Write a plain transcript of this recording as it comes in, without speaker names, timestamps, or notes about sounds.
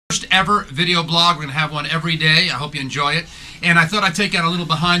First ever video blog. We're going to have one every day. I hope you enjoy it. And I thought I'd take out a little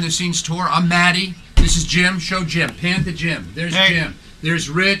behind-the-scenes tour. I'm Matty. This is Jim. Show Jim. Pan to Jim. There's Jim. There's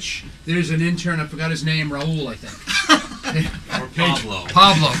Rich. There's an intern. I forgot his name. Raul, I think. Or Pablo.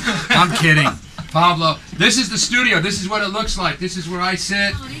 Pablo. I'm kidding. Pablo. This is the studio. This is what it looks like. This is where I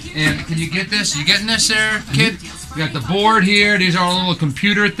sit. And can you get this? You getting this there, kid? We got the board here. These are all little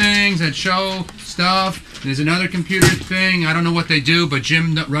computer things that show stuff. There's another computer thing. I don't know what they do, but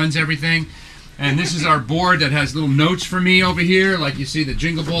Jim runs everything. And this is our board that has little notes for me over here, like you see the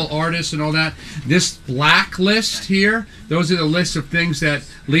Jingle Ball artists and all that. This black list here, those are the lists of things that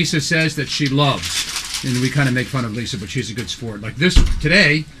Lisa says that she loves. And we kind of make fun of Lisa, but she's a good sport. Like this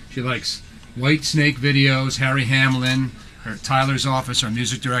today, she likes White Snake videos, Harry Hamlin, her Tyler's Office, our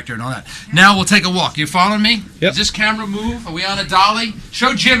music director, and all that. Now we'll take a walk. You following me? Yep. Does this camera move? Are we on a dolly?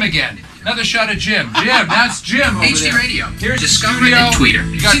 Show Jim again. Another shot of Jim. Jim, that's Jim over HD there. Radio. Here's Discover the studio. and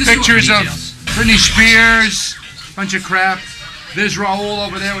Tweeter. You got pictures of Britney Spears, bunch of crap. There's Raul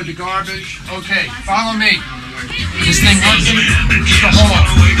over there with the garbage. Okay, follow me. This thing works. The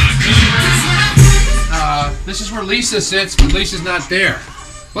hall. This is where Lisa sits, but Lisa's not there.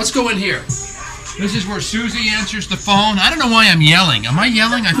 Let's go in here. This is where Susie answers the phone. I don't know why I'm yelling. Am I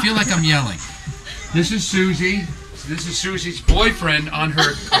yelling? I feel like I'm yelling. This is Susie. This is Susie's boyfriend on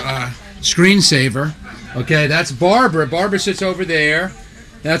her screensaver. Okay, that's Barbara. Barbara sits over there.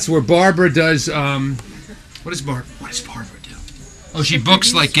 That's where Barbara does. What does Barbara do? Oh, she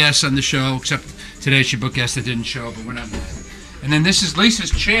books like guests on the show. Except today she booked guests that didn't show, but we're not. And then this is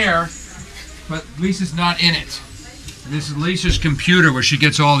Lisa's chair, but Lisa's not in it. And this is Lisa's computer where she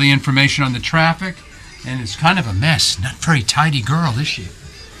gets all the information on the traffic, and it's kind of a mess. Not very tidy girl, is she?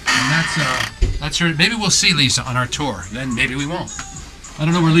 And that's her. Maybe we'll see Lisa on our tour. Then maybe we won't. I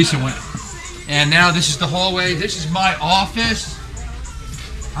don't know where Lisa went. And now this is the hallway. This is my office.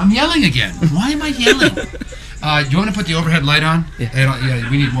 I'm yelling again. Why am I yelling? You want to put the overhead light on? Yeah,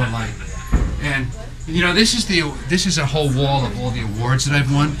 we need more light. And you know, this is a whole wall of all the awards that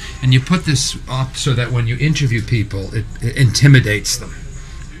I've won, and you put this up so that when you interview people, it intimidates them.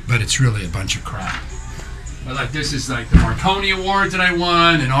 But it's really a bunch of crap. But like this is like the Marconi Awards that I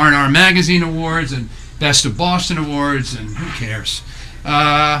won, and R&R Magazine Awards, and Best of Boston Awards, and who cares?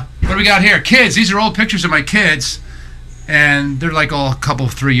 What do we got here? Kids. These are old pictures of my kids. And they're like all a couple,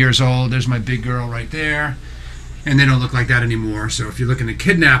 3 years old. There's my big girl right there. And they don't look like that anymore. So if you're looking to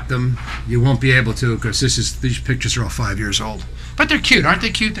kidnap them, you won't be able to, because these pictures are all 5 years old. But they're cute, aren't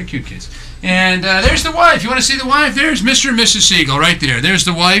they cute? They're cute kids. And there's the wife. You want to see the wife? There's Mr. and Mrs. Siegel right there. There's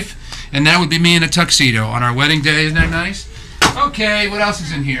the wife. And that would be me in a tuxedo on our wedding day. Isn't that nice? Okay, what else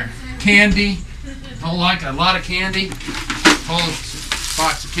is in here? Candy. Oh, like a lot of candy. Whole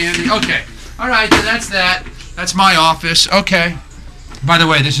box of candy. Okay. All right, so that's that. That's my office. Okay. By the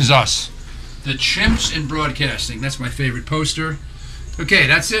way, this is us. The Chimps in Broadcasting. That's my favorite poster. Okay,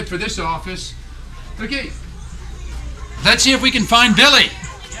 that's it for this office. Okay. Let's see if we can find Billy.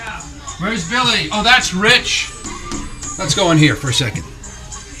 Where's Billy? Oh, that's Rich. Let's go in here for a second.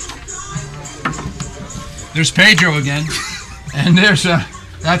 There's Pedro again. And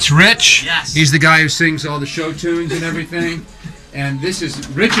that's Rich. Yes. He's the guy who sings all the show tunes and everything. And this is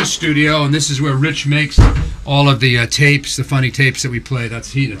Rich's studio, and this is where Rich makes all of the tapes, the funny tapes that we play.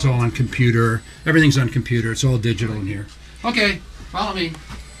 It's all on computer. Everything's on computer. It's all digital in here. Okay, follow me.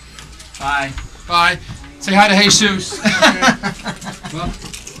 Bye. Bye. Say hi to Jesus. Okay. Well,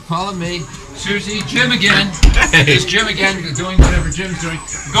 follow me. Susie, Jim again. It's Jim again doing whatever Jim's doing.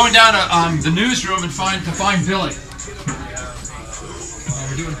 I'm going down to the newsroom and to find Billy.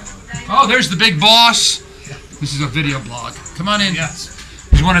 Oh, there's the big boss. This is a video blog. Come on in. Yes.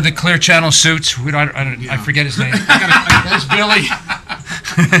 He's one of the Clear Channel suits. I forget his name. There's Billy.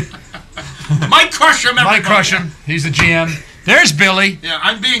 Mike Crusham. Mike Crusham. He's the GM. There's Billy. Yeah,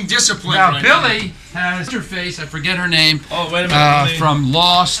 I'm being disciplined Now, right Billy has her face. I forget her name. Oh, wait a minute. From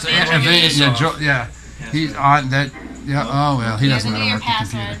Lost. Yeah. Yeah. He's on that. Yeah. Oh well, he doesn't know how to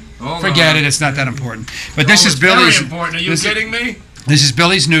work the computer. Forget it. It's not that important. But this is Billy's. Very important. Are you kidding me? This is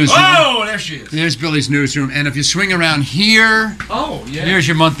Billy's newsroom. Oh, there she is. There's Billy's newsroom. And if you swing around here, oh yeah, here's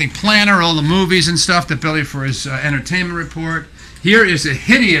your monthly planner, all the movies and stuff that Billy for his entertainment report. Here is a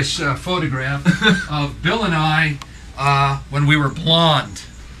hideous photograph of Bill and I when we were blonde.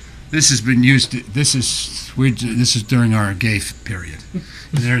 This has been used. This is during our gay period.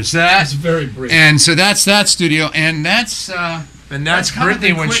 There's that. That's very brief. And so that's that studio, and that's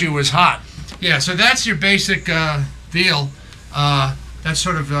Brittany when she was hot. Yeah. So that's your basic deal. That's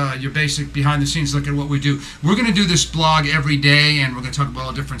sort of your basic behind-the-scenes look at what we do. We're going to do this blog every day, and we're going to talk about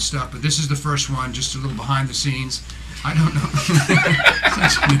all different stuff. But this is the first one, just a little behind-the-scenes. I don't know.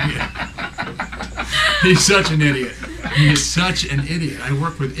 Such an idiot. He's such an idiot. He is such an idiot. I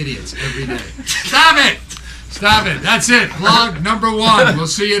work with idiots every day. Stop it! Stop it. That's it. Vlog number 1. We'll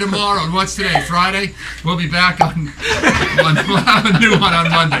see you tomorrow. And what's today? Friday? We'll be back on we'll have a new one on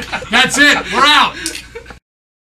Monday. That's it. We're out.